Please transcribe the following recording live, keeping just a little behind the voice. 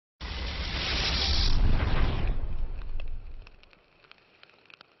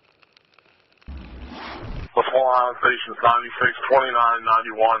The small island stations 96, 29,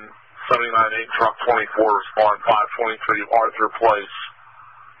 91, 79, 8, truck 24, respond 523 Arthur Place,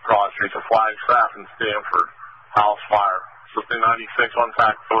 Cross Street to Flagstaff and Stanford. House fire. Assisting 96 on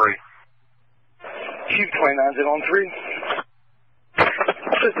TAC 3. Chief 29's in on 3.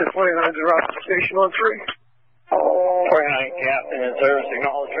 Assistant 29's in Rock Station on 3. 29 Captain in service,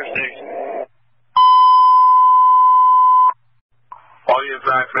 acknowledge your station. Audience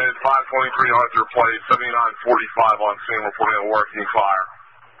activated 523 Arthur Place, 7945 on scene, reporting a working fire.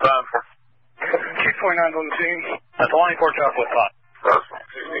 Time for Chief 29's on the scene. That's 24 truck with 5. That's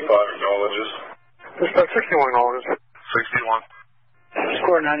 65 acknowledges. Dispatch 61 acknowledges. 61.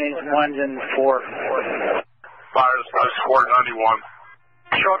 Score 91's in 4. Fire dispatch score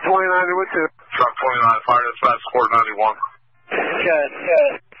 91. Truck 29 with 2. Truck 29, fire dispatch score 91. Good.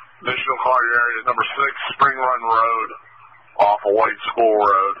 Additional call your area number 6, Spring Run Road, off of White School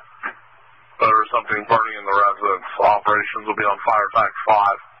Road. There's something burning in the residence. Operations will be on fire TAC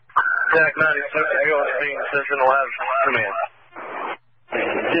 5. TAC 96, Assistant 11, command.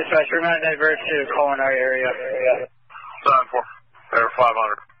 Dispatch, remind divert to calling our area. Time for Air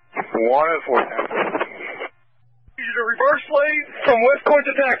 500. 1 and 4. Need you to reverse lane from West Point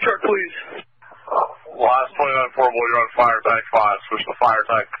to TAC truck, please. Last 29 portable, you're on fire TAC 5. Switch to fire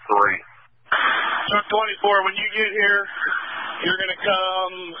TAC 3. Truck 24, when you get here, you're going to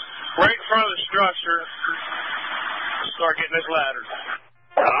come right in front of the structure. Start getting this ladder.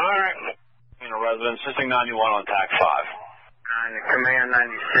 All right. Resident, assisting 91 on TAC 5. Command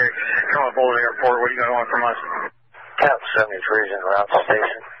 96, come up over the airport. What are you going to want from us? Cap 73 is in route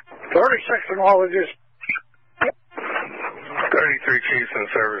station. 36 acknowledges. 33 chiefs in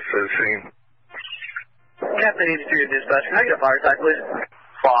service to the scene. Captain 83 dispatch, can I get a fire TAC, please?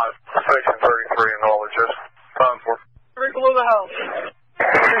 5, station 33 acknowledges. Time for Right below the house.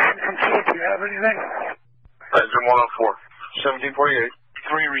 Do you have anything? Engine 104. 1748.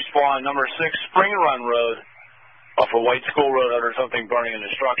 3 respond, number 6, Spring Run Road, off of White School Road, under something burning in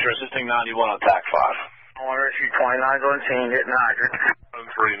the structure, assisting 91 on TAC 5. Owner, Chief 29's on scene, getting hydrant.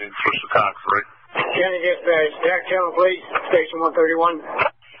 3, need to switch to TAC 3. County dispatch, TAC channel, please. Station 131.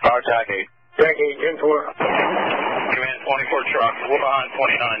 Fire TAC 8. TAC 8, 10-4. Command 24 trucks, we're behind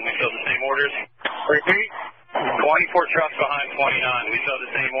 29, we fill the same orders. Repeat. 24 trucks behind 29, we fill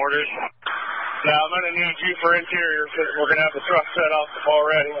the same orders. Now, I'm going to need you for interior because we're going to have the truck set off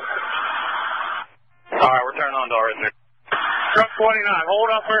already. All right, we're turning on to R3. Truck 29, hold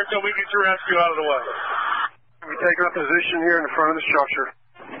off here until we get your rescue out of the way. We take our position here in the front of the structure.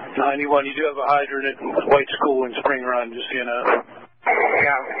 91, you do have a hydrant at White School in Spring Run, just so you know.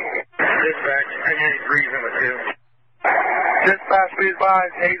 Yeah. Dispatch, 83's in the 2. Dispatch, please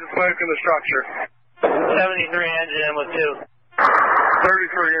advise, haze of smoke in the structure. 73 engine in with 2.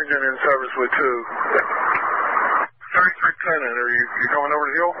 33 engine in service with 2. 33 Tenant, are you going over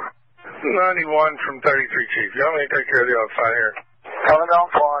the hill? 91 from 33 Chief. Y'all may take care of the outside here. Coming down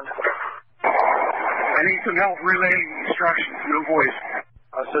pond. I need some help relaying instructions, no voice.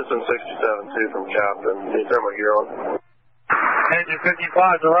 Assistant 67-2 from Captain. Need someone here on. Engine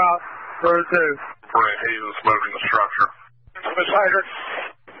 55's are out. Road 2. Burning haze and smoke in the structure. Miss Hydrant.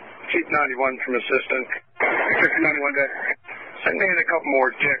 Chief 91 from Assistant. 691 day. Send me in a couple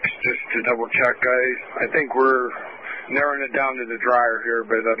more ticks just to double check, guys. I think we're narrowing it down to the dryer here,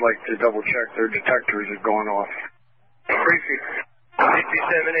 but I'd like to double check their detectors are going off. Tracy. 57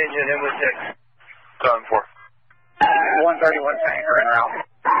 engine in with 6. Time for 131 tanker en route.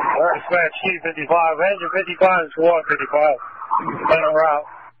 Dispatch C55. Engine 55 is 155. En route.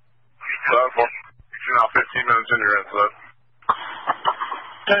 time for. You're now 15 minutes in your incident.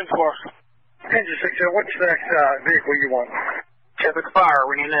 10-4. Engine 6, what's the next vehicle you want? Typical fire,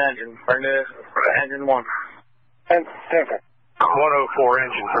 we need an engine. Bring the engine 1. 10-4. 104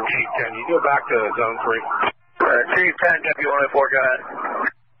 engine from Chief 10. You go back to Zone 3. Chief 10, W104, go ahead.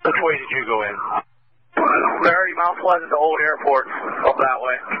 Which way did you go in? Mary, Mount Pleasant to Old Airport, up that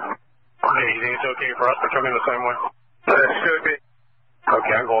way. Okay, you think it's okay for us to come in the same way? It should be.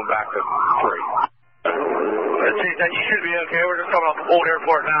 Okay, I'm going back to 3. Chief 10, you should be okay. We're just coming off the Old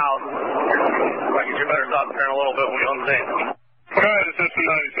Airport now. I guess you better stop and turn a little bit when you're on the scene. Go ahead, Assistant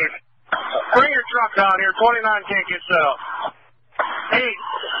 96. Bring your truck down here. 29 can't get set up. Hey,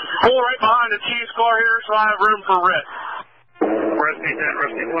 pull right behind the Chief's car here so I have room for Rick. Rusty 10,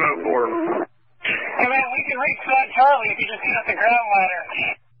 Rusty 104. Hey man, we can reach that Charlie if you just get up the ground ladder.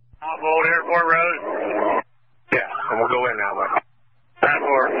 Off Old Airport Road? Yeah, and we'll go in now, bud.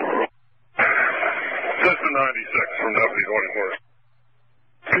 10-4. System 96 from W24.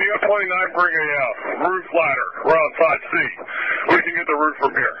 Can you have 29 bring a roof ladder? We're on side C. We can get the roof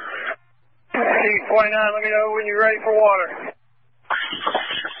from here. Chief 29, let me know when you're ready for water.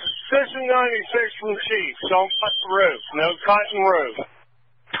 System 96 from Chief. Don't cut the roof. No cutting roof.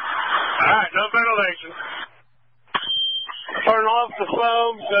 Alright, no ventilation. Turn off the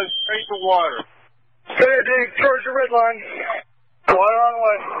foam, go straight to water. Good, dig towards your red line. Water on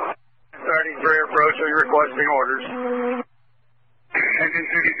way. 33 approaching, requesting orders. Engine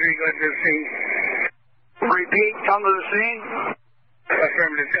 53, go to the scene. Repeat, come to the scene.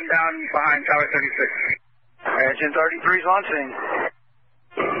 Affirmative, come down behind Tower 36. Engine 33's on scene.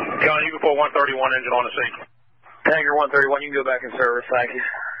 John, you can put 131 engine on the scene. Tanker 131, you can go back in service, thank you.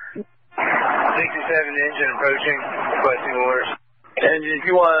 67 engine approaching, requesting orders. Engine, if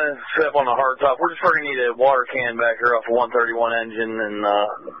you want to set up on the hard top, we're just going to need a water can back here off a 131 engine, and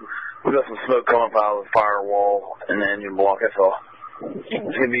we got some smoke coming up out of the firewall and the engine block, that's all.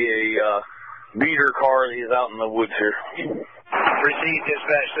 It's going to be a beater car that is out in the woods here. Receive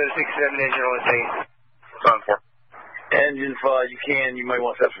dispatch, 67 engine on the scene. Sun 4. Engine 5, you might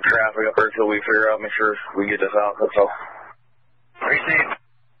want to set some traffic up there until we figure out, make sure we get this out, that's all. Receive.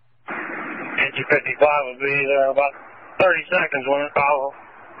 Engine 55 will be there about 30 seconds when I'll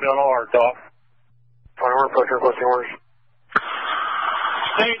be on the hard top. We're pushing requesting orders.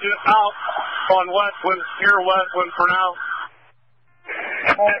 Stage it out on Westland, near Westland for now.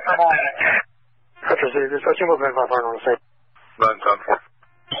 That's receive, dispatching, we'll bring my partner on the scene. 9 Sun 4.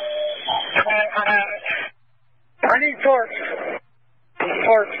 I need torch.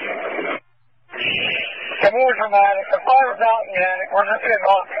 Torch. Some more dramatic. The fire's out in the attic. We're just getting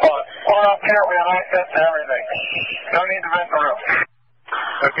off spot. We're up here. We have access to everything. No need to rent the roof.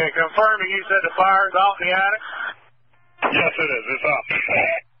 Okay, confirming you said the fire's out in the attic? Yes, it is. It's up.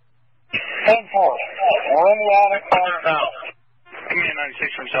 10-4. We're in the attic. Fire's out. Command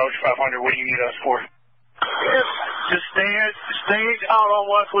 96 from South 500. What do you need us for? Just stage out on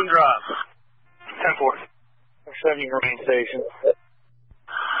Westland Drive. 10-4. 70 Marine Station.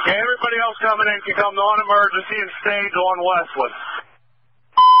 Okay, everybody else coming in can come non-emergency and stage on Westwood.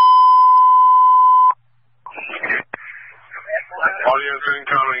 Audience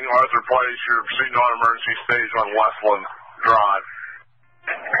incoming, Arthur Place. You're proceeding on emergency stage on Westland Drive.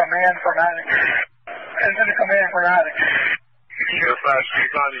 Command from attic. Engine to command from attic. Dispatch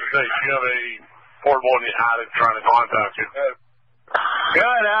 296. You have a portable in the attic trying to contact you. Go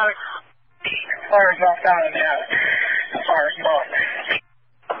ahead, attic. Fire's knocked down in the attic. Fire's knocked.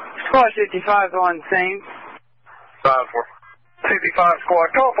 Squad 55 on scene. 5-4. 55 squad,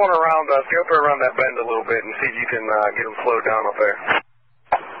 call up on around us. Go up around that bend a little bit and see if you can get them slowed down up there.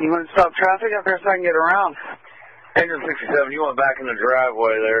 You want to stop traffic up there so I can get around? Engine 67, you want back in the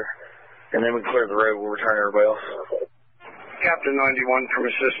driveway there, and then we clear the road. We'll return everybody else. Captain 91 from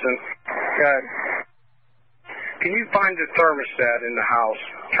assistant. Okay. Can you find the thermostat in the house?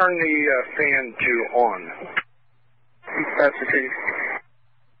 Turn the fan to on. That's the chief.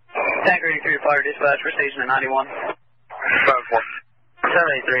 Tank 83 fire dispatch for station at 91. 7-4.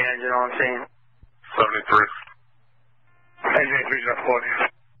 73 engine on scene. 73. Engine 83's not floating.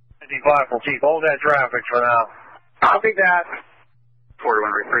 55 from Chief. Hold that traffic for now. Copy that. 41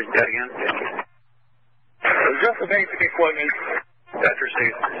 rephrase that again. Just the basic equipment. That's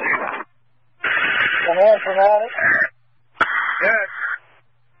received. Command from attic. Yes.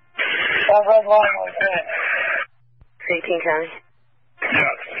 On red line on scene. 18 County.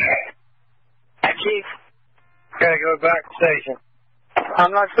 Yes. Chief. Gotta go back to station. I'm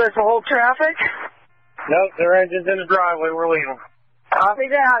not supposed to hold traffic? Nope, their engine's in the driveway. We're leaving. Copy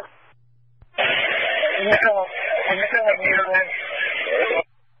that.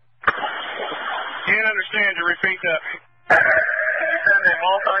 Can't understand you. Repeat that.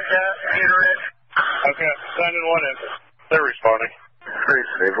 Okay, sending one in. They're responding. Three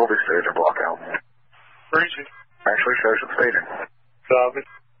stage, we'll be staging block out. Reaching. Actually, station staging. Copy.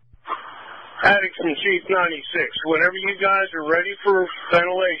 Addicts from Chief 96. Whenever you guys are ready for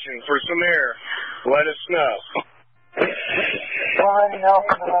ventilation, for some air, let us know. Already know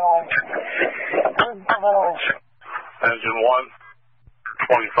for ventilation. Engine 1,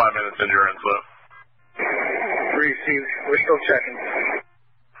 25 minutes into your incident. Receive. We're still checking.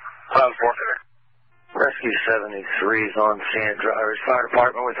 5-4. Rescue 73 is on scene at Drivers Fire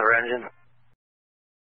Department with our engine.